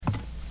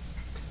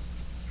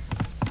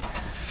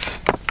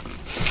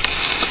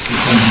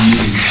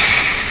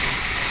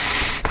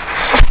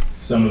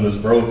Some of us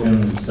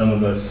broken, some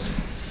of us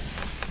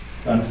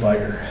on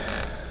fire.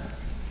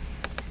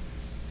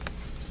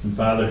 And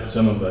Father,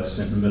 some of us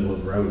in the middle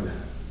of the road.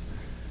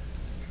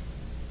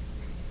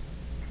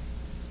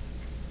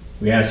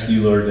 We ask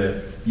you, Lord,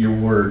 that your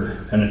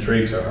word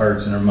penetrates our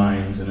hearts and our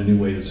minds in a new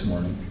way this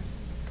morning.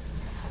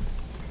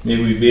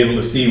 May we be able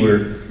to see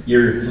where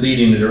you're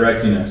leading and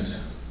directing us,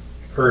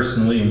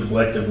 personally and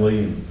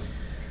collectively.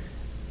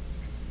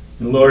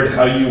 And Lord,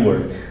 how you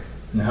work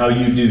and how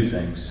you do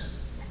things.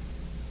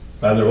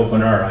 Father,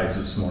 open our eyes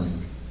this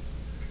morning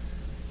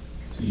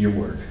to your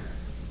word.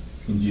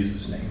 In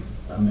Jesus' name,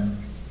 amen.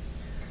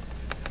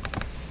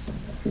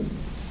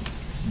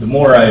 The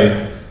more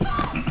I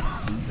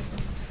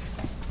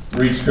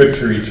read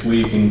Scripture each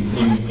week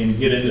and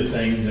get into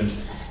things and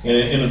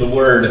into the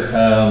Word,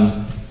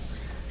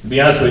 to be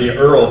honest with you,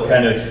 Earl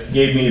kind of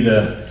gave me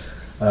the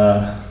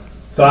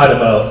thought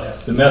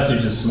about the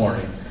message this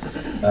morning.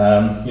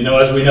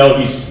 As we know,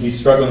 he's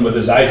struggling with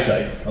his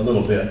eyesight a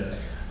little bit.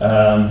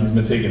 He's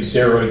been taking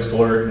steroids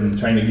for it and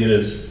trying to get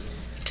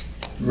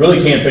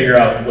really can't figure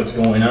out what's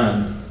going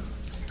on.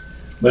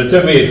 But it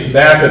took me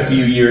back a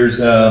few years.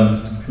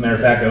 Matter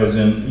of fact, I was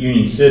in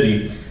Union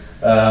City.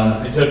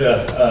 I took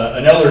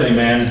an elderly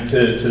man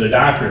to the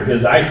doctor.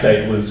 His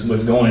eyesight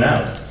was going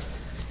out.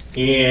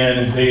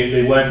 And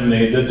they went and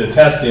they did the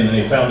testing, and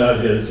they found out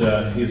his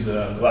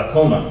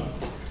glaucoma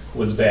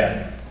was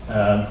bad.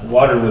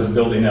 Water was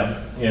building up,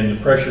 and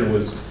the pressure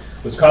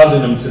was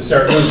causing him to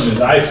start losing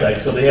his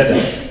eyesight. So they had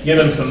to give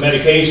him some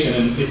medication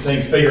and get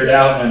things figured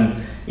out,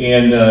 and he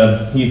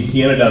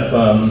ended up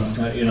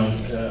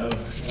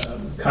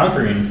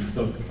conquering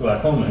the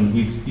glaucoma, and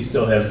he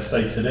still has the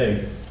sight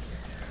today.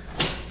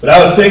 But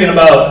I was thinking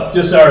about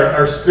just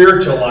our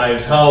spiritual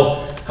lives,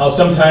 how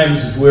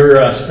sometimes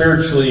we're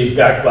spiritually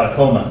got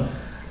glaucoma,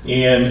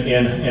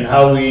 and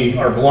how we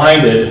are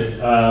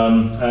blinded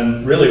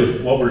on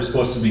really what we're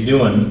supposed to be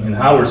doing and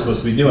how we're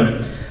supposed to be doing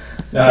it.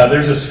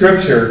 There's a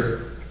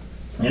scripture,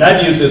 and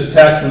I've used this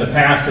text in the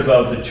past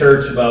about the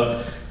church,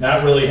 about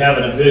not really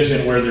having a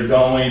vision where they're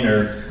going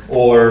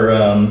or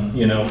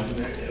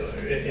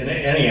in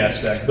any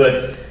aspect.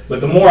 But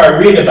the more I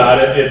read about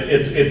it,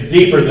 it's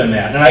deeper than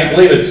that. And I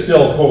believe it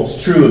still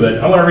holds true. But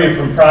I want to read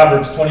from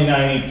Proverbs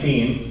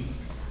 29:18.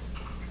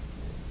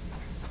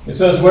 It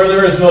says, "Where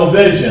there is no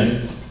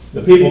vision,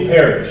 the people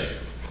perish.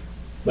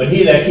 But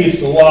he that keeps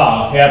the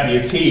law, happy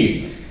is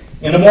he."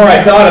 And the more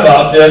I thought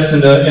about this,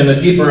 and the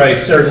deeper I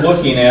started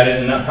looking at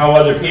it, and how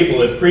other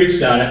people have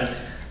preached on it,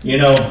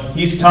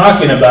 he's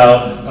talking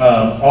about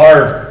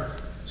our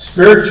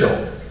spiritual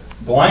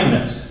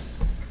blindness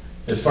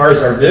as far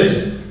as our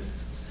vision.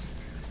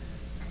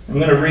 I'm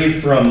going to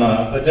read from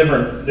a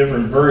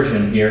different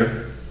version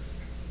here.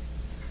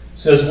 It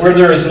says, "Where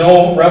there is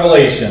no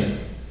revelation,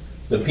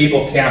 the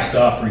people cast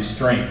off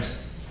restraint."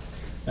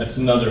 That's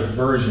another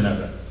version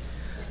of it.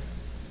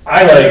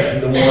 I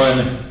like the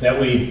one that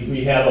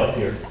we have up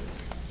here.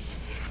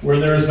 "Where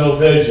there is no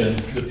vision,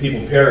 the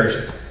people perish."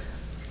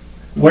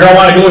 Where I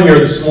want to go here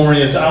this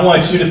morning is I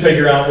want you to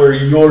figure out where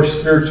your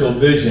spiritual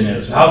vision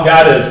is. How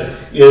God is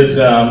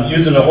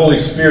using the Holy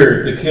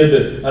Spirit to give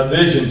a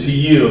vision to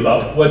you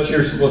about what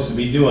you're supposed to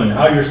be doing,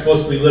 how you're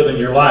supposed to be living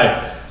your life,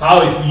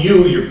 how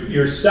you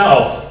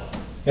yourself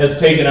has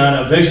taken on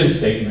a vision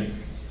statement.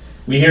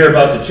 We hear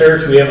about the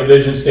church, we have a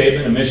vision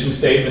statement, a mission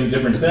statement,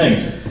 different things.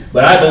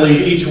 But I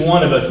believe each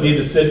one of us need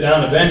to sit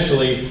down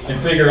eventually and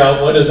figure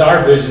out what is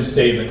our vision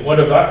statement, what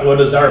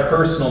is our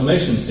personal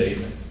mission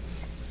statement.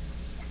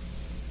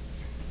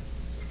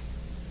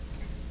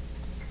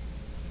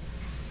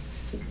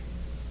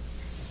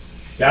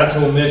 God's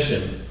whole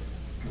mission,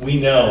 we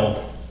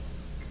know,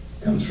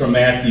 comes from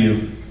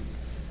Matthew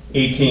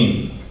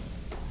 18.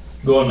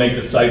 Go and make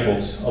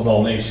disciples of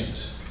all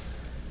nations.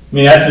 I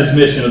mean, that's his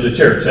mission of the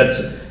church.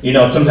 That's,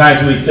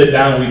 sometimes we sit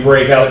down and we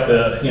break out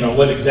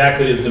what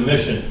exactly is the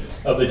mission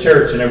of the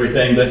church and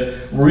everything, but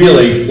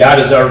really, God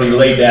has already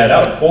laid that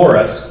out for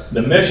us.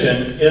 The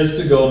mission is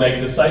to go make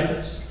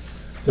disciples,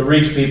 to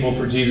reach people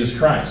for Jesus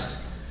Christ.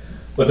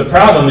 But the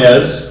problem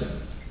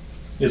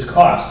is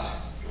cost.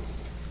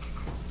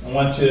 I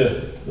want you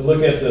to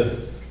look at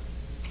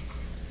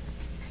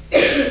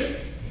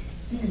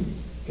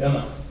come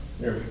on,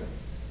 there we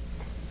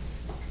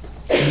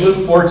go. In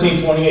Luke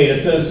 14:28,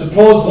 it says,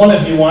 "Suppose one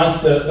of you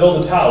wants to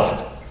build a tower.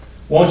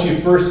 Won't you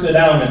first sit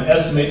down and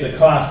estimate the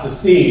cost to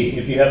see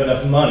if you have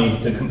enough money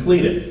to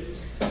complete it?"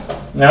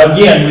 Now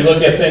again, we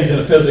look at things in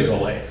a physical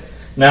way.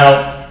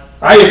 Now,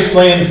 I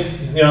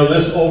explained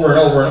this over and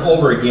over and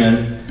over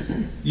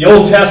again. The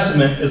Old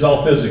Testament is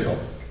all physical.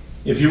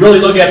 If you really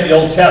look at the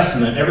Old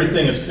Testament,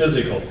 everything is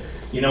physical.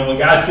 When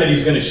God said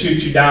he's going to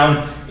shoot you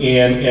down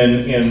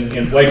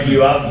and wipe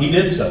you out, he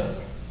did so.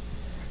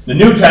 The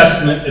New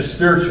Testament is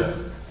spiritual.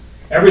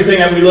 Everything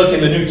that we look in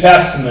the New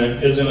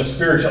Testament is in a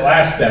spiritual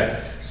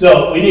aspect.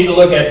 So we need to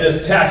look at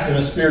this text in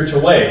a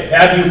spiritual way.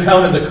 Have you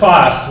counted the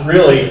cost,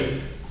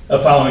 really,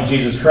 of following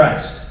Jesus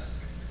Christ?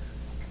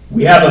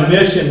 We have a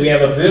mission, we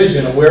have a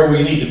vision of where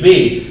we need to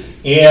be.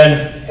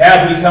 And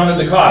have we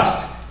counted the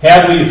cost?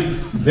 Have we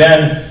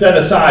been set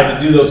aside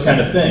to do those kind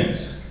of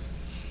things?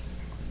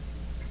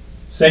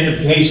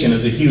 Sanctification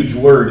is a huge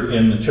word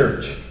in the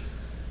church.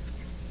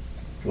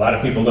 A lot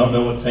of people don't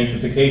know what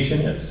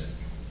sanctification is.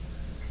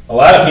 A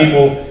lot of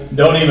people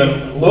don't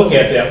even look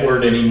at that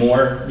word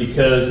anymore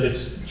because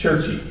it's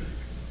churchy.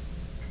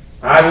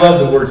 I love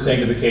the word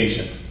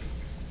sanctification.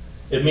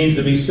 It means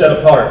to be set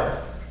apart.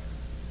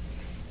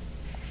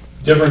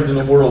 Different than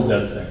the world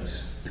does things.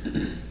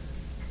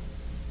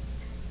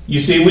 You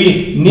see,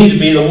 we need to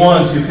be the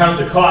ones who count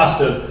the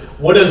cost of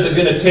what is it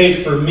going to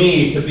take for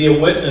me to be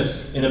a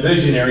witness and a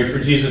visionary for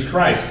Jesus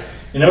Christ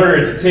in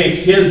order to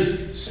take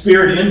His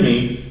Spirit in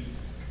me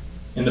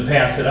and to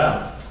pass it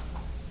out.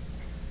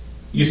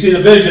 You see,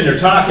 the vision they're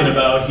talking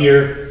about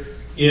here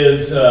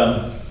is,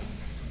 to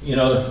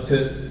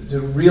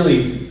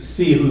really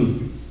see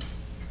who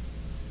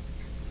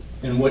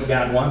and what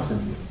God wants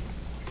of you.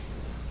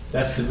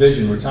 That's the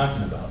vision we're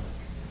talking about.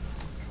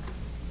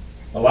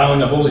 Allowing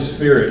the Holy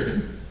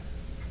Spirit,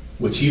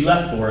 which He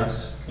left for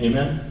us,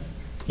 amen?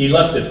 He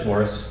left it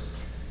for us.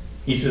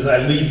 He says,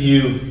 I leave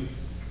you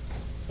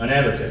an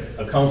advocate,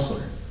 a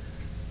counselor,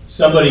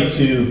 somebody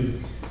to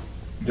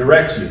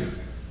direct you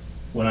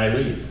when I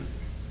leave.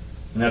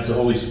 And that's the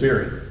Holy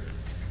Spirit.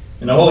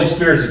 And the Holy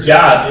Spirit's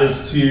job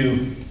is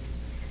to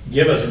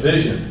give us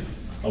vision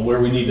of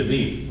where we need to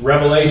be,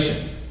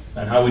 revelation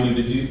on how we need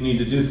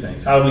to do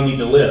things, how we need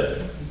to live.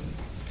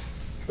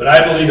 But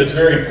I believe it's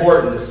very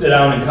important to sit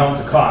down and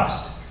count the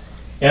cost.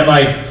 Am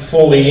I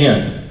fully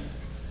in?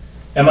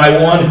 Am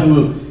I one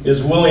who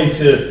is willing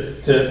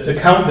to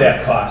count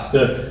that cost,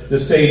 to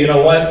say, you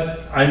know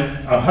what, I'm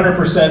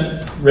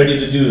 100% ready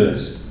to do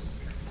this.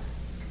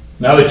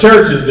 Now the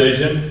church's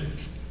vision,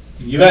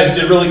 you guys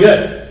did really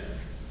good.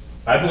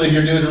 I believe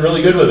you're doing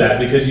really good with that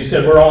because you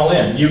said we're all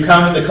in. You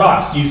counted the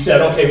cost. You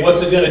said, okay,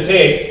 what's it going to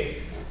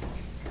take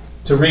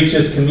to reach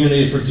this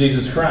community for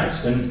Jesus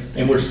Christ?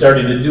 And we're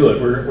starting to do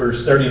it. We're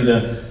starting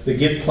to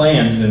get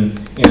plans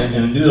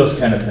and do those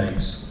kind of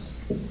things.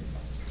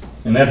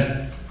 And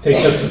that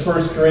takes us to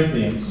 1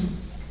 Corinthians.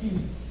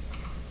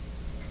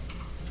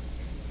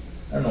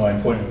 I don't know why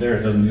I'm pointing there.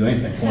 It doesn't do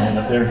anything pointing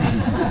up there.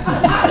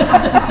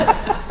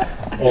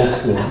 Old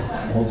school.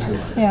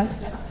 Yes.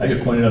 I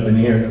could point it up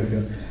in the air. There we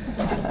go.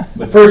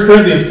 But 1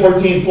 Corinthians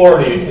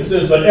 14:40, it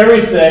says, but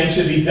everything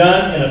should be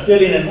done in a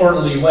fitting and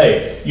orderly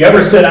way. You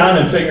ever sit down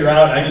and figure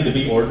out, I need to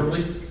be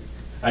orderly?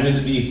 I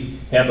need to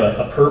have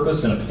a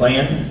purpose and a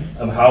plan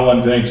of how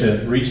I'm going to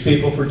reach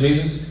people for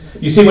Jesus?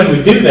 You see, when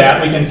we do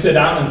that, we can sit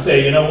down and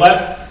say, you know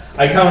what?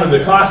 I counted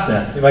the cost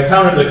then. If I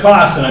counted the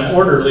cost and I'm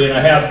orderly and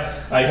I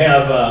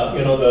have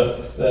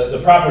the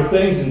proper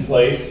things in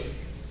place,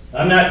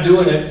 I'm not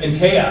doing it in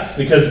chaos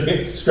because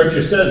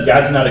Scripture says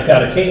God's not a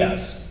God of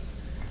chaos.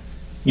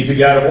 He's a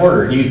God of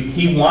order.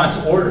 He wants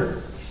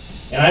order.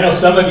 And I know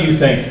some of you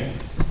think,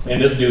 man,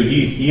 this dude,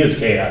 he is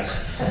chaos.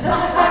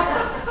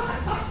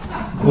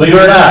 Believe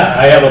it or not,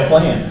 I have a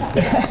plan.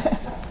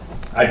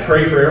 I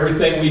pray for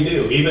everything we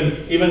do.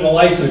 Even the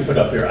lights we put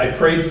up here, I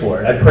prayed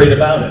for it. I prayed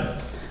about it.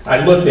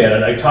 I looked at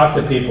it. I talked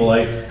to people.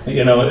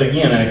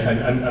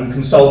 I'm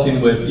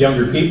consulting with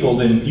younger people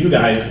than you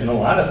guys in a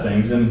lot of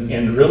things,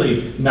 and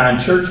really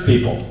non-church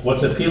people.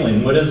 What's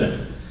appealing? What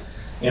isn't?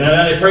 And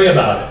I pray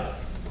about it.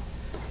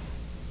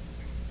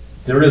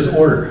 There is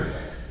order,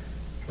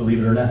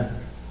 believe it or not.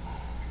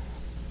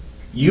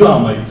 You all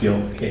might feel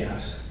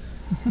chaos,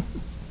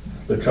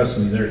 but trust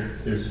me,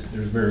 there's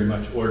very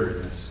much order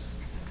in this.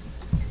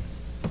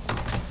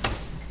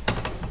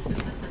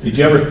 Did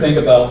you ever think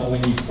about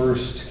when you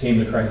first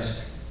came to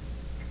Christ?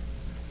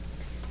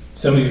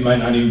 Some of you might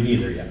not even be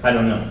there yet. I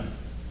don't know.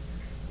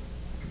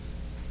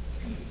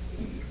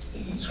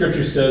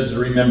 Scripture says to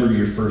remember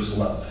your first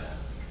love.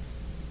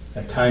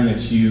 That time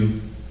that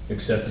you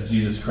accepted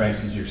Jesus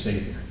Christ as your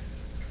Savior.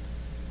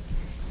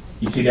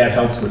 You see, that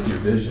helps with your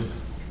vision.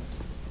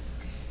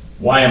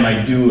 Why am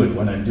I doing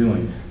what I'm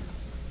doing?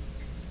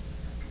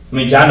 I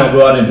mean, John will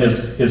go out in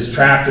his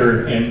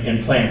tractor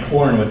and plant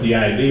corn with the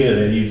idea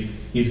that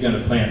he's going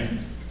to plant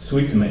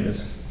sweet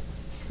tomatoes.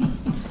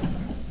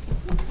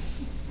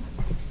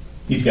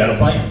 He's got a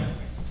plan,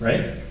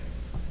 right?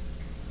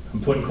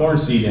 I'm putting corn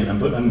seed in. I'm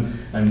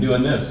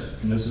doing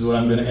this, and this is what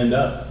I'm going to end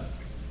up.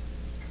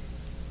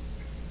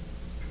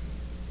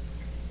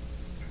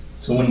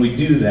 So when we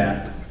do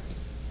that,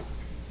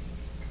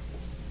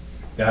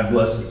 God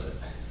blesses it.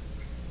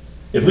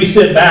 If we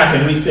sit back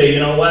and we say, you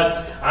know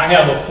what? I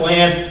have a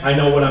plan. I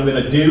know what I'm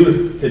going to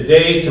do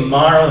today,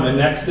 tomorrow, and the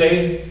next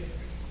day.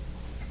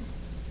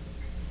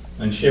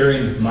 And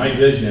sharing my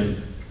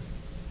vision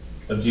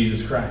of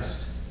Jesus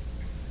Christ.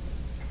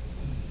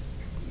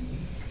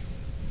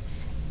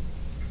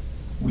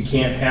 We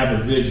can't have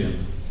a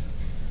vision.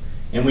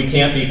 And we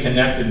can't be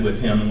connected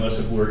with Him unless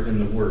if we're in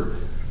the Word.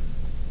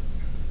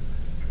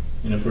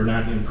 And if we're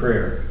not in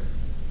prayer.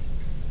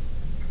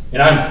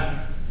 And I'm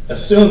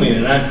assuming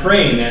and I'm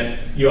praying that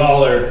you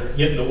all are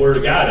getting the Word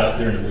of God out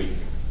during the week.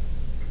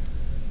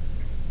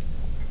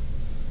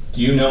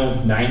 Do you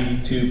know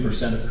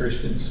 92% of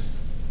Christians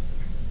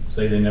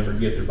say they never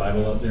get their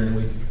Bible up during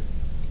the week?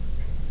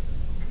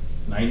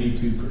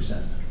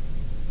 92%.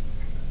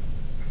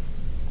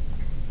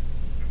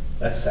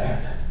 That's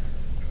sad.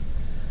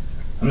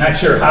 I'm not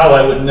sure how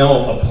I would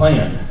know a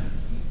plan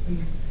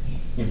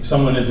if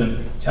someone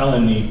isn't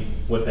telling me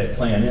what that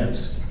plan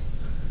is.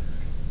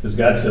 Because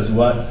God says,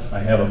 what? I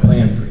have a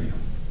plan for you.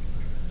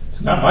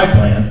 It's not my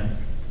plan.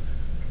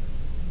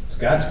 It's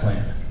God's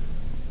plan.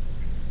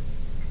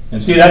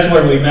 And see, that's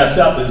where we mess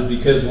up, is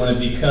because when it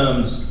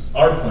becomes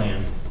our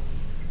plan,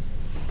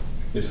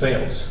 it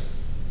fails.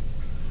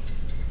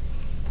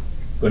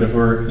 But if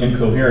we're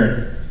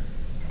incoherent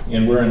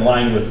and we're in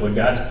line with what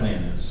God's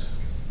plan is,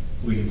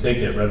 we can take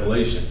that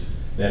revelation,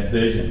 that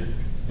vision,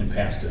 and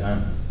pass it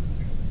on.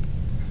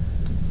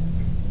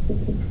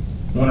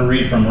 I want to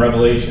read from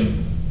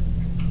Revelation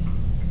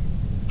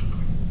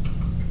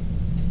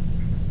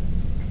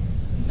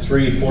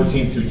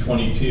 3:14 through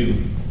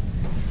 22.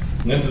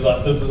 And this is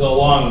a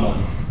long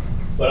one,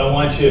 but I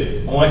want you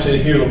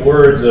to hear the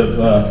words of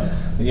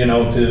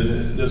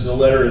this is a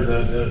letter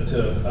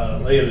to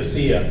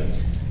Laodicea,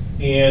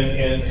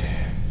 and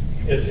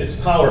it's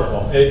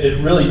powerful.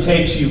 It really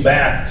takes you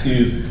back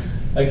to,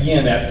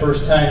 again, that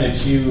first time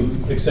that you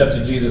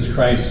accepted Jesus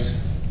Christ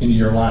into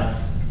your life,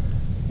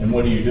 and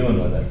what are you doing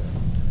with it?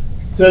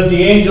 It says,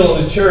 the angel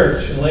of the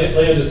church in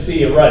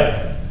Laodicea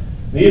write,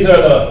 these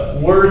are the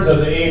words of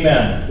the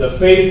Amen, the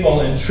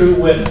faithful and true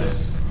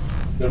witness,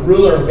 the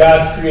ruler of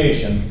God's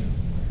creation.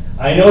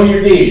 I know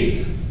your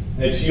deeds,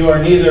 that you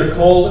are neither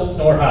cold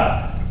nor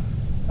hot.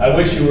 I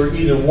wish you were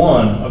either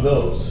one of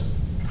those.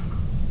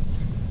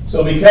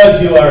 So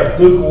because you are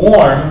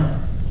lukewarm,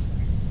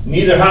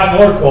 neither hot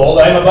nor cold,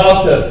 I am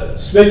about to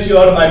spit you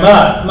out of my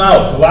mouth.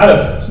 A lot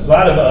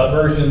of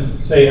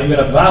versions say I'm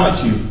going to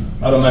vomit you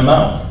out of my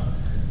mouth.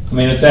 I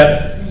mean, it's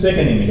that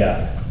sickening to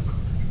God.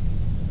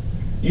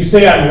 You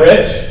say I'm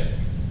rich,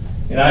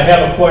 and I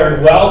have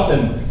acquired wealth,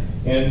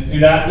 and do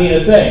not need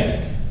a thing.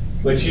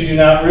 But you do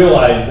not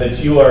realize that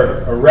you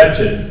are a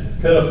wretched,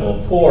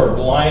 pitiful, poor,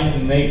 blind,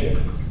 and naked.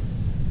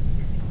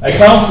 I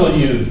counsel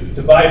you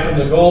to buy from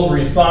the gold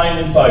refined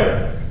in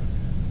fire,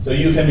 so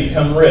you can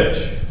become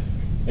rich,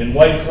 and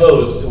white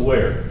clothes to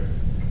wear,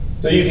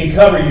 so you can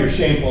cover your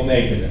shameful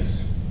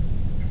nakedness,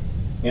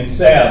 and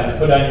salve to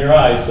put on your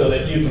eyes so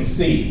that you can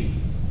see.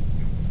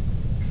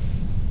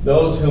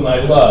 Those whom I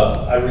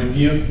love, I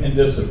rebuke and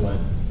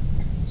discipline.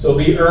 So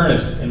be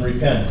earnest and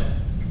repent.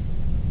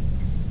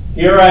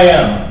 Here I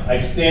am. I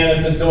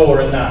stand at the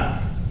door and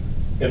knock.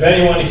 If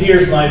anyone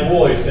hears my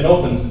voice and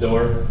opens the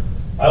door,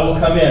 I will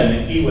come in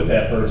and eat with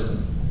that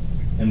person,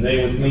 and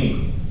they with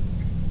me.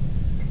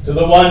 To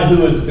the one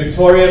who is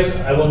victorious,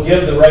 I will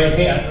give the right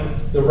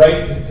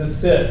to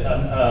sit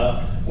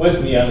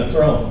with me on the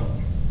throne,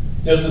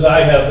 just as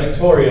I have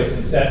victorious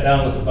and sat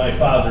down with my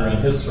Father on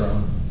his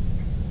throne.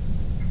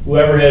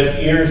 Whoever has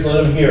ears,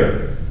 let him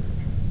hear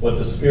what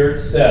the Spirit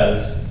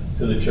says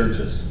to the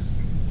churches.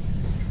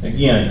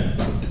 Again,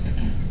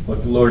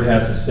 what the Lord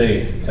has to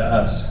say to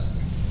us.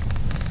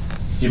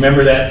 Do you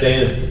remember that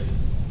day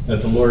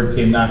that the Lord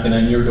came knocking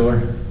on your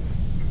door?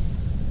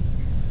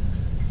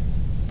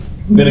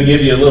 I'm going to give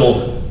you a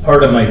little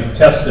part of my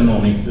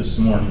testimony this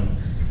morning.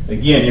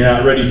 Again, you're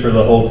not ready for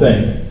the whole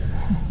thing.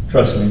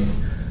 Trust me.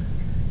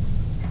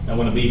 I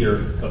want to be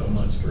here a couple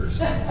months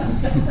first.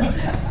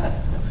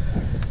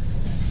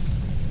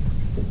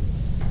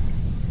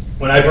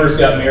 When I first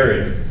got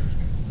married,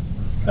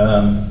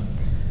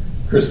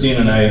 Christine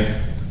and I,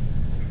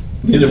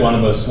 neither one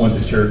of us went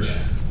to church.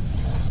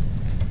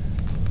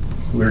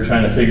 We were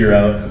trying to figure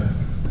out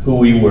who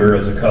we were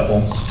as a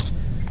couple.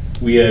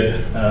 We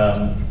had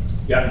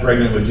gotten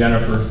pregnant with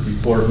Jennifer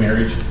before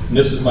marriage, and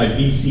this was my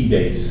BC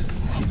days,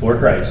 before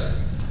Christ.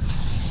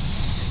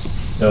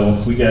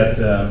 So we got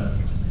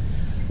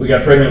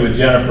pregnant with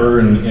Jennifer,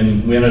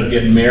 and we ended up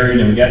getting married,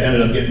 and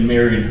ended up getting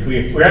married.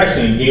 We were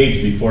actually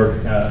engaged before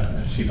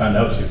she found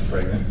out she was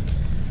pregnant.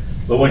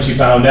 But when she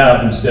found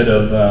out, instead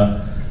of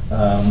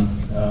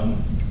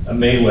a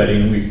May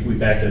wedding, we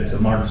backed it to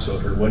March so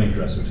her wedding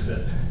dress would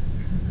fit.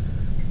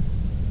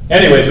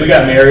 Anyways, we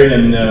got married,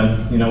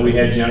 and we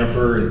had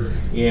Jennifer,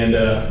 and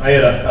I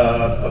had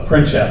a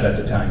print shop at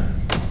the time,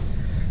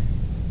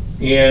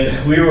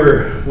 and we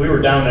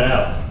were down and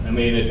out. I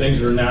mean, things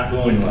were not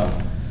going well.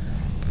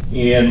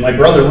 And my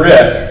brother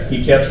Rick,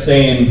 he kept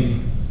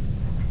saying,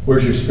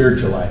 "Where's your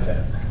spiritual life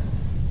at?"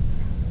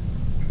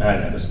 I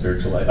didn't have a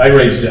spiritual life. I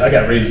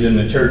got raised in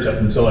the church up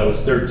until I was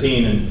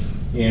 13,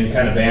 and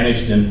kind of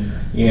vanished. And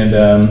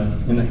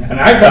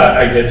I thought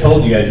I had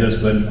told you guys this,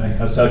 but I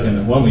was talking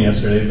to a woman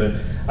yesterday. But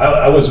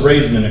I was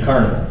raised in a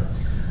carnival.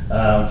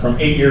 From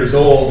 8 years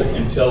old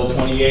until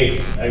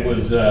 28, I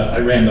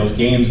ran those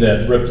games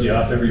that ripped you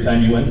off every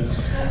time you went.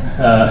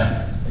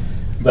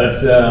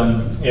 But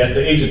at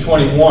the age of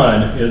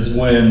 21 is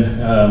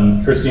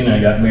when Christine and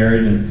I got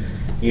married, and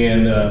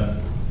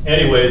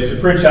anyways, the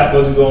print shop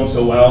wasn't going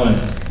so well,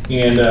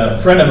 and a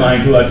friend of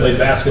mine who I played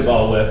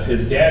basketball with,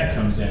 his dad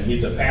comes in.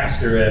 He's a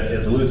pastor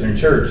at the Lutheran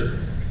Church.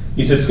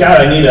 He said, "Scott,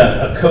 I need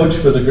a coach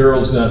for the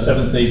girls'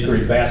 7th and 8th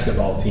grade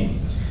basketball team."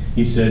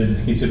 He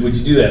said, would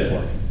you do that for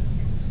me?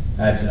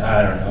 I said,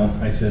 I don't know.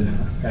 I said,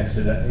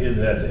 is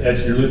that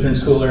at your Lutheran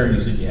school there? He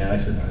said, yeah. I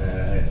said,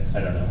 I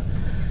don't know.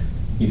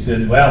 He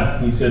said, well,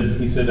 he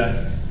said,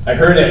 I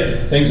heard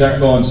that things aren't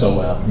going so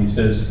well. He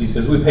says,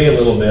 we pay a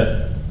little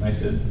bit. I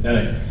said,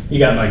 he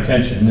got my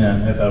attention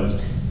then. I thought it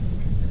was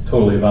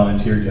totally a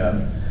volunteer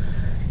job.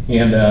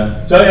 And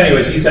so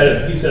anyways, he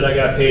said I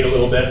got paid a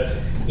little bit.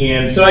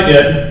 And so I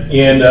did.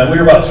 And we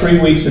were about 3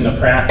 weeks into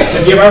practice.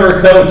 If you've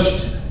ever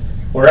coached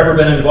or ever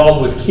been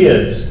involved with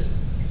kids,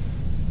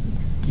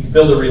 you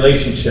build a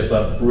relationship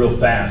up real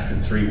fast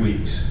in 3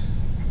 weeks.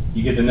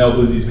 You get to know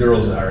who these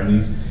girls are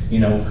and these,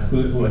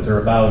 what they're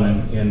about.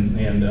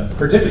 And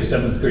particularly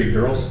 7th grade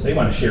girls, they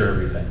want to share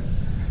everything.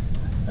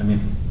 I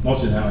mean,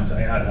 most of the time I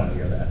say, I don't want to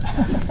hear that.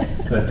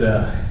 But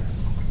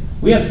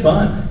we had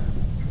fun.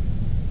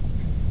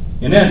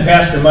 And then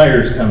Pastor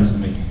Myers comes to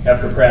me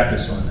after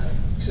practice one night.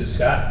 He said,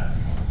 Scott,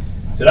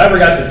 I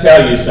forgot to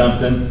tell you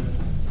something.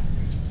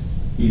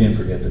 He didn't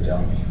forget to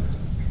tell me.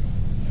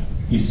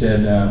 He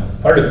said,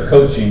 part of the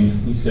coaching,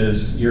 he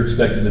says, you're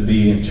expected to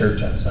be in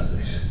church on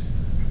Sundays.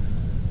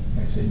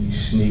 I said, you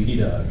sneaky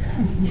dog.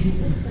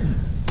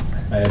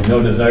 I had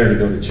no desire to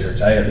go to church.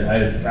 I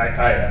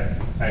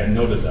had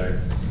no desire.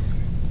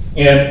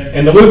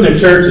 And the Lutheran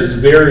church is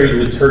very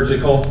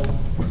liturgical.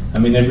 I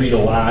mean, they read a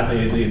lot.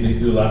 They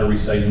do a lot of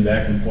reciting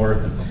back and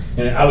forth.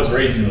 And I was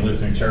raised in the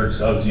Lutheran church,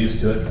 so I was used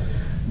to it.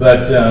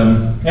 But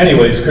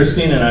anyways,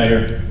 Christine and I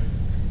are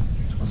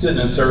sitting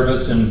in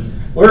service, and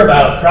we're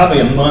about probably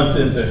a month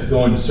into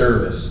going to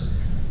service.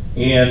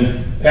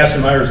 And Pastor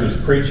Myers was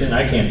preaching.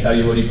 I can't tell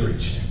you what he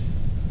preached.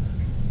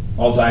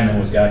 All I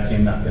know is God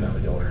came knocking on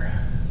the door.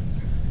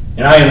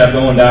 And I ended up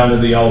going down to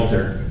the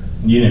altar.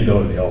 You didn't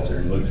go to the altar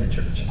in Lutheran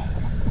church.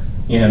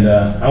 And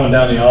I went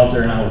down the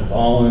altar and I was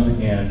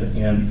bawling,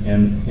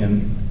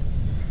 and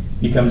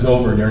he comes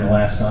over during the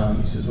last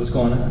song. He says, what's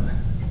going on?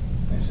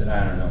 I said,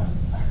 I don't know.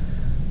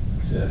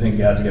 I said, I think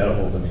God's got a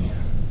hold of me.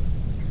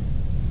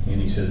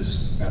 And he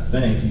says, I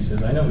think. He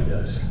says, I know he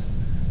does.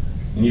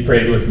 And he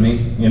prayed with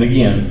me. And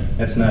again,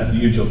 that's not the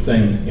usual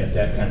thing at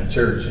that kind of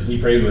church. And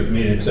he prayed with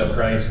me to accept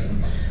Christ.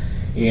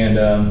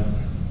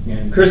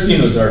 And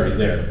Christine was already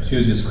there. She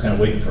was just kind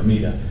of waiting for me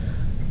to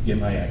get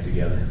my act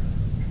together.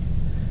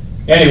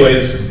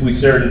 Anyways, we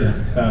started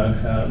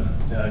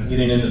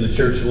getting into the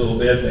church a little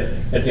bit.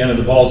 At the end of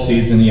the ball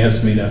season, he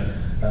asked me to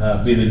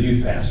be the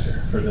youth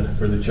pastor for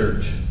the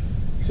church.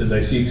 He says,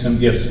 I see some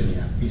gifts in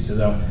you. He says,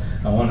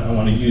 I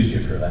want to use you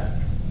for that.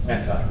 And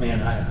I thought,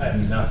 man, I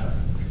have nothing.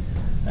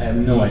 I have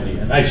no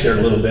idea. And I shared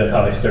a little bit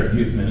how I started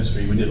youth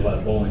ministry. We did a lot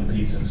of bowling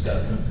pizza and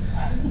stuff,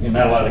 and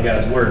not a lot of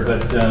God's word.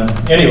 But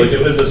anyways,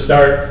 it was a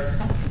start.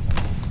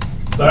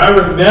 But I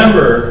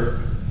remember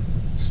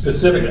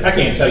specifically, I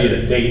can't tell you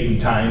the date and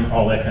time,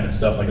 all that kind of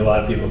stuff like a lot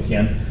of people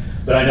can,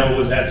 but I know it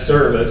was at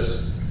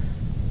service.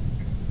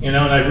 And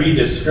I read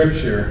this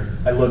scripture,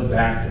 I look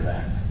back to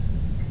that.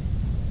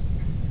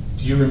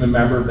 Do you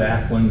remember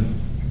back when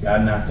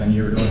God knocked on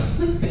your door?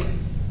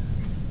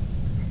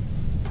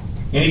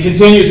 And he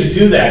continues to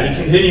do that.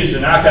 He continues to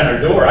knock on our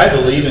door, I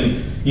believe,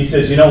 and he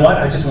says, you know what?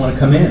 I just want to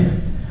come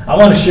in. I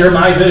want to share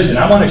my vision.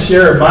 I want to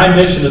share my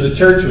mission of the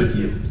church with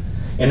you.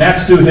 And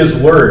that's through his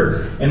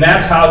word. And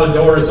that's how the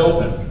door is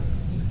open.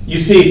 You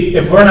see,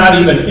 if we're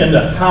not even in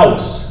the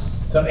house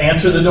to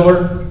answer the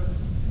door,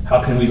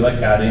 how can we let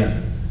God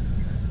in?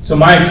 So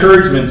my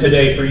encouragement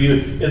today for you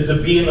is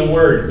to be in the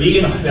word. Be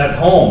at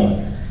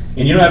home.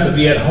 And you don't have to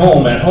be at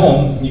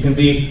home. You can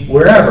be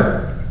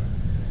wherever.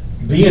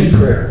 Be in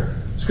prayer.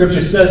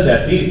 Scripture says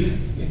that. Be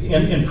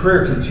in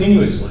prayer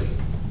continuously.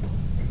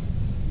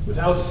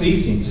 Without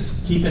ceasing.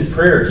 Just keep in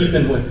prayer. Keep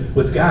in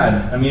with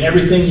God. I mean,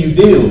 everything you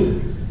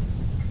do,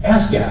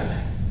 ask God.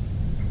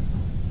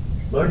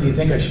 Lord, do you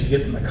think I should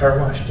get my car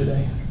washed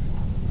today?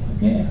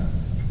 Yeah,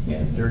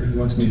 dirty. He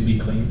wants me to be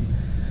clean.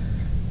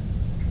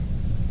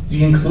 Do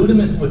you include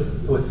him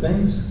with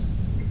things?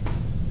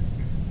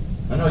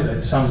 I know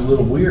that sounds a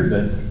little weird,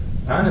 but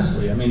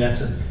honestly, I mean,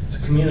 it's a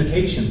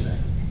communication thing.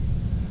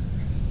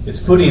 It's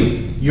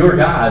putting your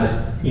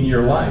God in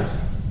your life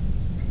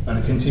on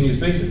a continuous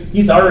basis.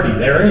 He's already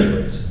there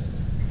anyways.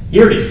 He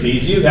already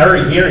sees you. He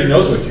already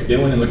knows what you're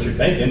doing and what you're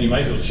thinking. You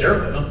might as well share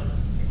it with him.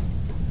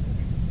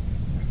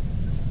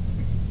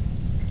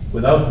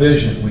 Without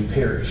vision, we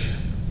perish.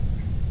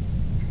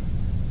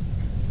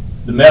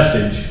 The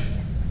Message,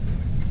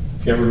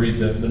 if you ever read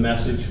the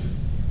Message,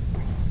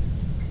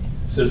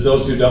 it says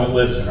those who don't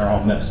listen are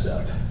all messed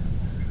up.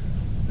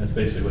 That's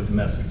basically what the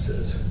Message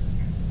says.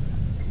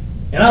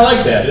 And I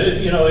like that.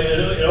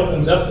 It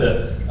opens up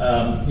to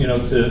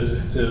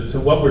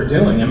what we're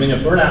doing. I mean,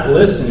 if we're not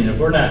listening, if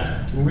we're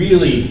not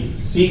really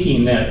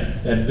seeking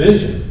that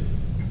vision,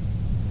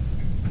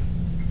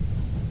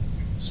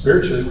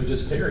 spiritually we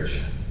just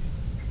perish.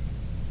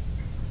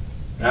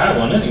 Now, I don't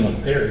want anyone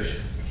to perish.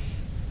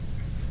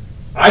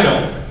 I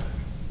don't.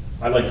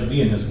 I like to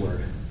be in his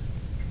word.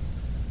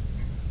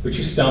 But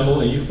you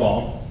stumble and you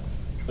fall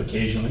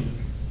occasionally.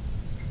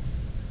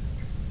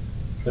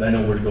 But I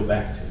know where to go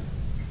back to.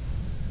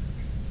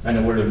 I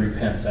know where to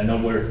repent. I know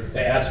where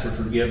to ask for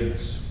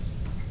forgiveness.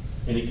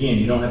 And again,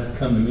 you don't have to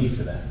come to me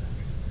for that.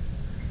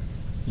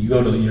 You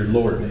go to your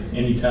Lord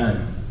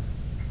anytime.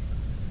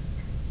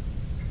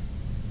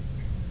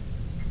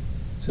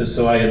 It says,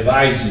 so I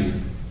advise you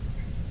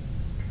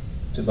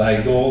to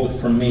buy gold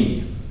from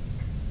me.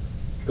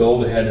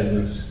 Gold that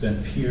has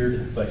been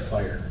purified by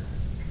fire.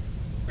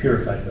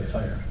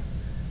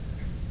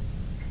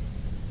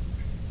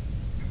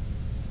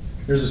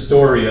 There's a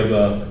story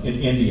of in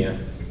India.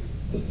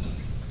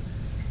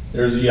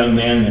 There's a young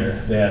man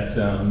there that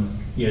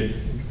he had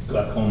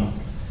glaucoma.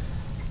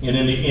 And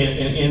in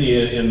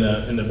India, in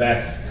the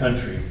back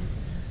country,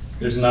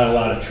 there's not a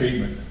lot of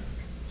treatment.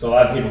 So a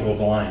lot of people go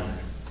blind.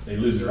 They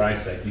lose their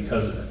eyesight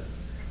because of it.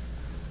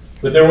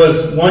 But there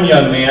was one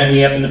young man, he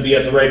happened to be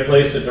at the right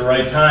place at the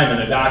right time,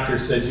 and the doctor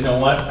said, you know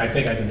what, I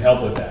think I can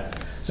help with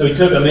that. So he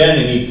took him in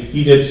and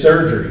he did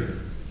surgery.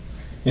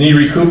 And he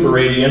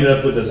recuperated, he ended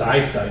up with his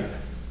eyesight.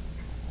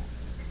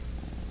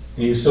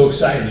 And he was so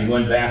excited, he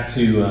went back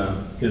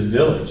to his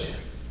village.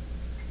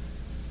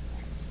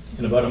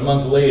 And about a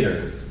month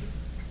later,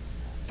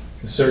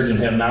 the surgeon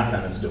had a knock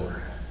on his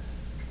door.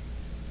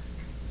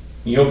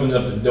 He opens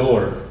up the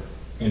door,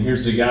 and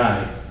here's the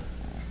guy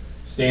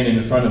standing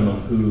in front of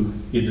him who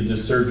he did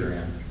this surgery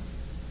on.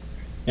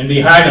 And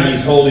behind him,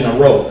 he's holding a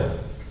rope.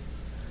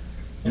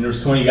 And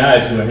there's 20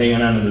 guys who are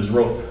hanging onto this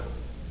rope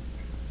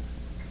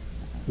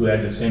who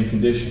had the same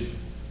condition.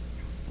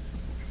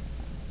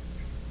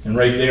 And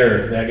right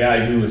there, that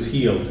guy who was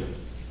healed,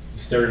 he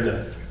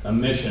started a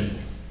mission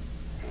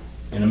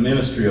and a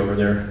ministry over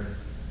there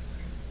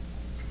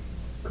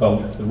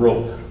called The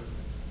Rope.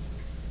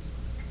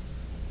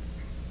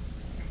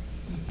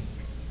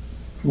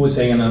 Who was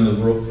hanging on the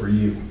rope for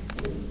you?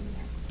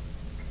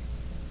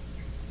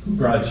 Who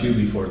brought you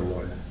before the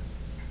Lord?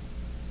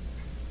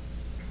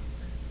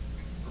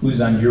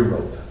 Who's on your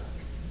rope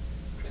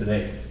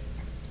today?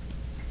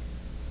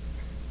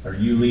 Are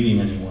you leading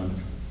anyone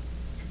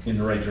in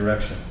the right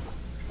direction?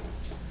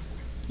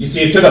 You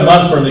see, it took a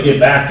month for him to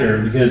get back there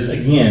because,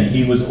 again,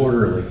 he was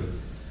orderly.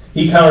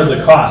 He counted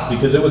the cost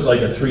because it was like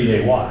a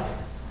 3-day walk.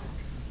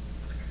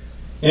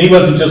 And he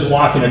wasn't just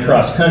walking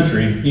across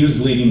country, he was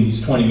leading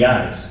these 20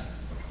 guys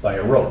by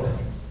a rope.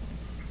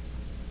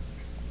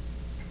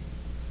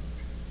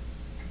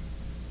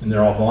 And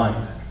they're all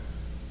blind.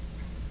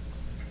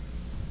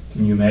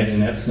 Can you imagine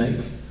that snake?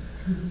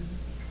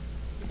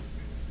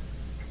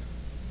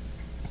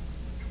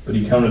 But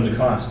he counted the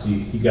cost.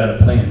 He got a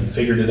plan. He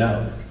figured it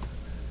out.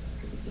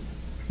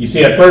 You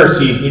see, at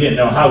first, he didn't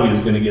know how he was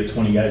going to get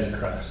 20 guys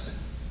across.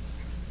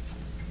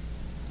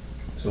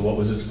 So what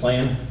was his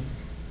plan?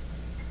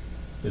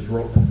 His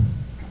rope.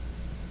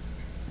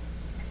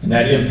 And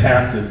that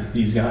impacted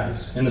these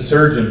guys. And the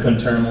surgeon couldn't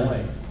turn them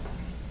away.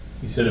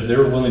 He said, if they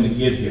were willing to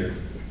get here,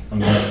 I'm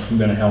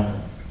going to help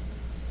them.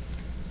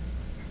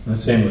 And the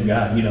same with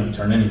God. He doesn't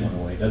turn anyone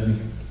away, does he?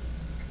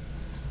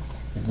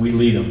 If we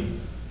lead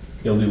him,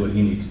 he'll do what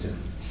he needs to.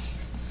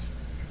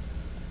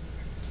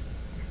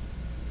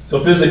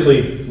 So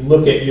physically,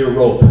 look at your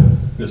rope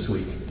this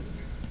week.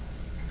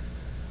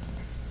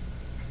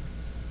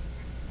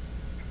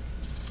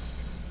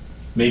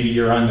 Maybe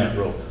you're on that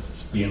rope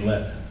being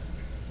led.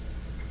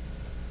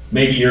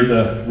 Maybe you're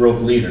the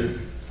rope leader.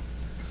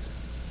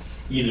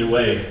 Either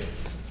way,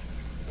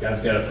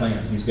 God's got a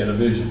plan. He's got a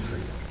vision for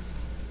you.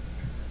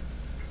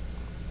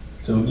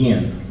 So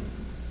again,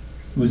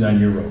 who's on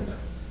your rope?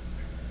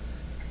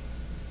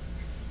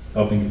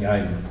 Helping to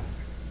guide him.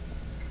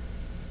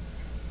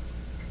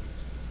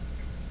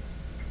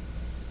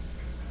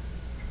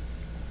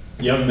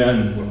 Young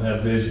men will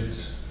have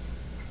visions.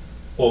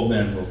 Old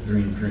men will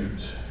dream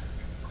dreams.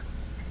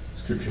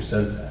 Scripture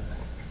says that.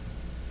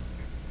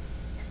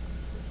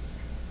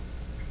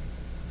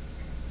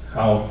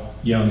 How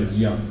young is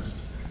young,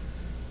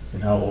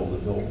 and how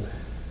old is old.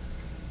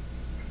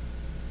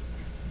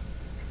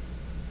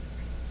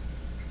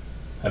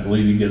 I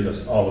believe he gives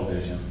us all a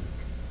vision.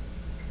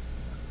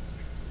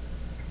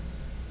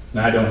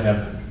 Now, I don't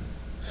have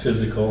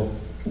physical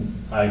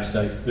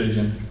eyesight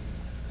vision,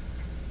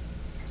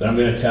 but I'm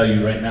going to tell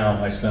you right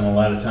now, I spent a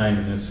lot of time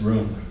in this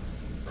room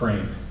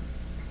praying.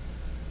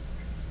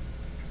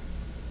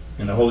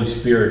 And the Holy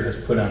Spirit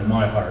has put on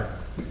my heart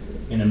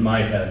and in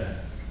my head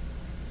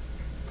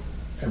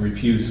every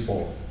pew's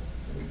full.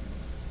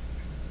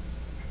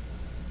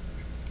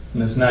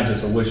 And it's not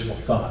just a wishful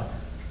thought.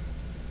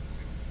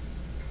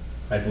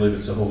 I believe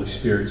it's the Holy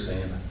Spirit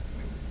saying,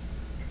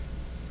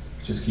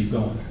 just keep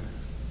going.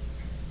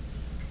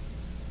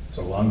 It's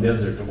a long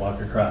desert to walk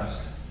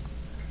across.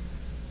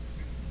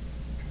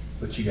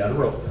 But you got a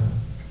rope.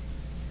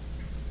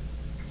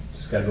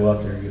 Just got to go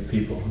out there and get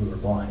people who are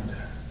blind.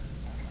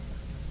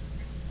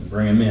 And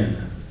bring them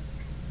in.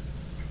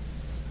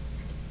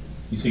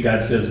 You see,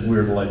 God says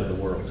we're the light of the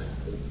world.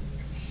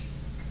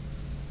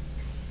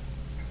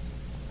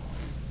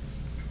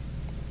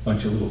 A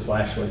bunch of little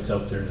flashlights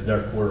out there in the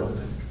dark world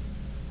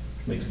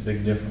makes a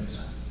big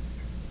difference.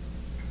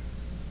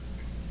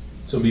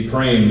 So be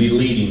praying, be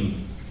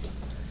leading.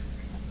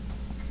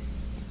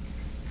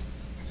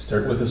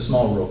 Start with a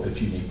small rope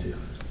if you need to.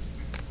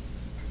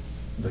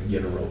 But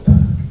get a rope.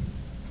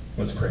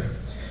 Let's pray.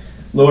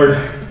 Lord,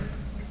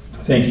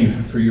 thank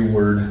you for your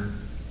word.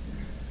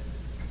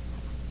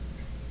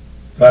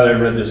 Father, I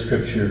read this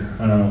scripture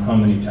I don't know how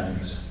many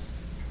times.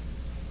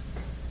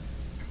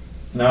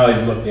 And I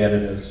always looked at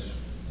it as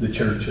the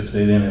church, if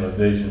they didn't have a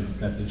vision,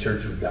 that the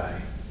church would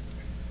die.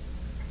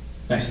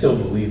 And I still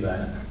believe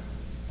that.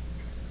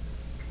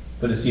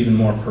 But it's even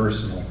more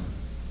personal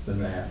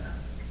than that.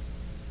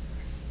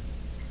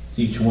 It's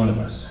each one of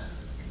us.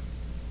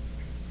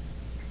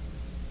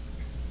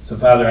 So,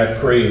 Father, I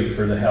pray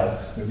for the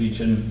health of each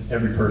and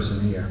every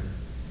person here.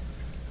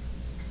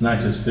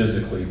 Not just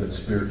physically, but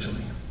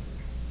spiritually.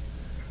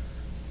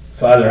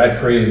 Father, I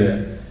pray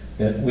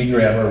that we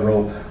grab our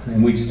rope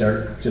and we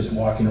start just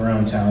walking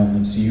around town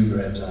and see who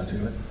grabs onto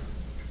it.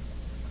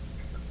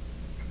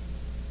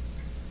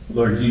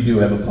 Lord, you do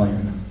have a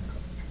plan.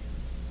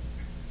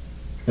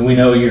 And we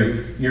know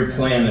your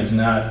plan is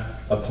not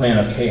a plan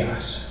of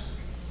chaos,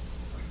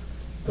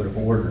 but of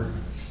order.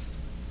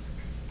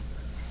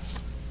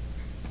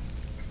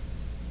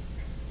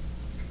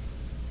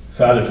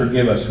 Father,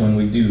 forgive us when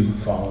we do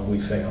fall and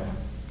we fail.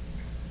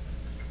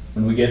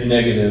 When we get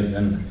negative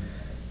and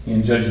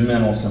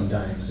judgmental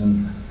sometimes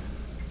and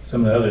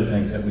some of the other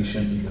things that we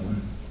shouldn't be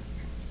doing.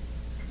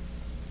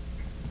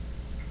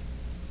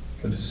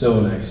 But it's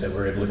so nice that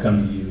we're able to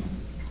come to you.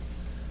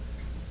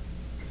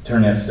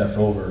 Turn that stuff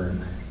over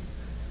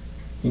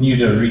and you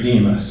to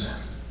redeem us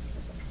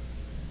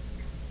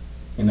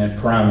in that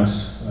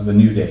promise of a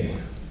new day.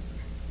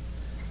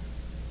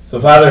 So,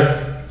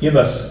 Father, give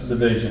us the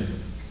vision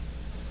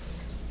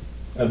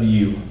of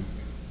you,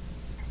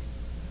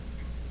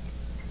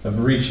 of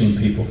reaching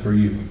people for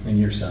you and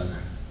your Son.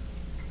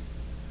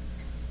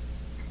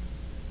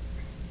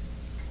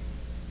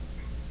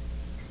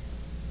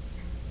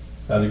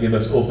 Father, give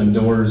us open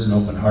doors and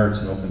open hearts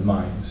and open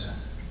minds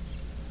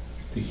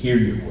to hear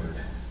your word.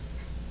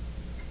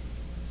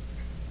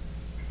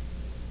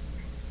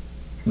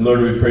 And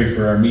Lord, we pray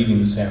for our meeting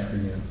this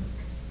afternoon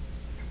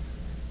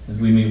as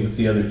we meet with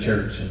the other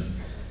church. And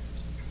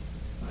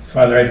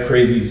Father, I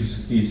pray these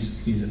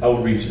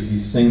outreaches,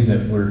 these things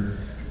that we're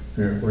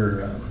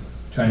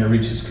trying to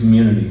reach this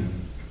community,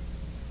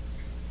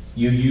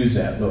 you use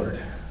that, Lord.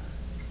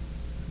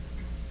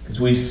 Because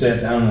we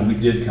sat down and we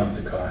did come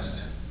to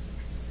cost.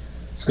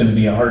 It's going to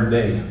be a hard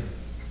day.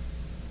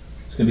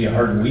 It's going to be a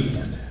hard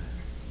weekend.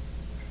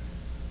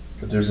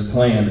 But there's a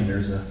plan and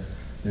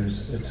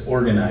it's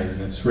organized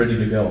and it's ready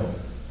to go.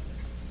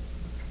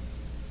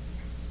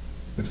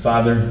 But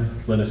Father,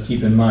 let us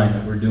keep in mind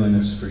that we're doing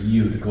this for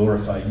you, to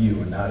glorify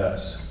you and not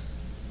us.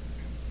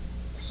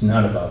 It's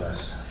not about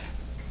us.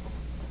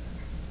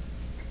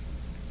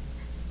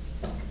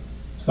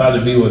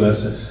 Father, be with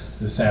us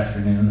this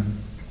afternoon.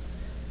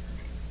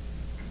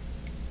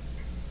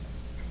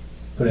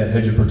 Put that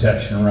hedge of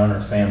protection around our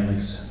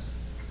families.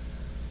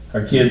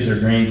 Our kids, our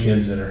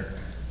grandkids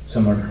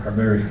some are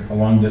very a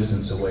long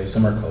distance away,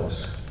 some are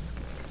close.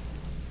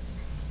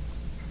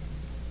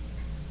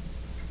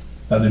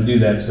 Father, do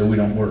that so we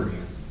don't worry.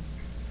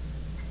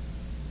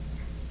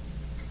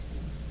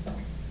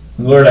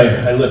 And Lord,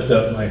 I lift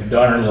up my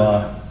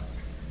daughter-in-law,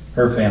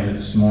 her family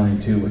this morning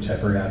too, which I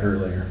forgot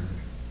earlier.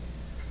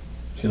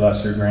 She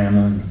lost her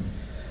grandma,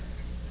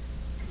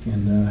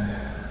 and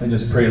I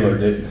just pray,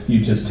 Lord, that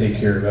you just take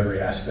care of every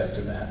aspect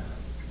of that.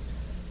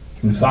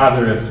 And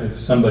Father, if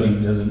somebody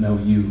doesn't know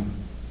you,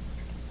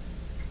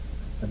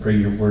 I pray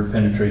your word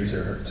penetrates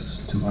their hearts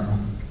tomorrow.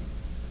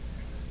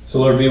 So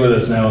Lord, be with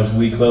us now as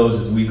we close,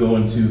 as we go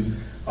into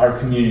our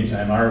communion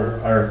time,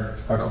 our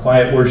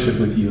quiet worship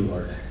with you,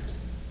 Lord.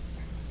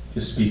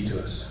 Just speak to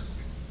us.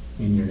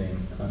 In your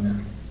name,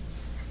 amen.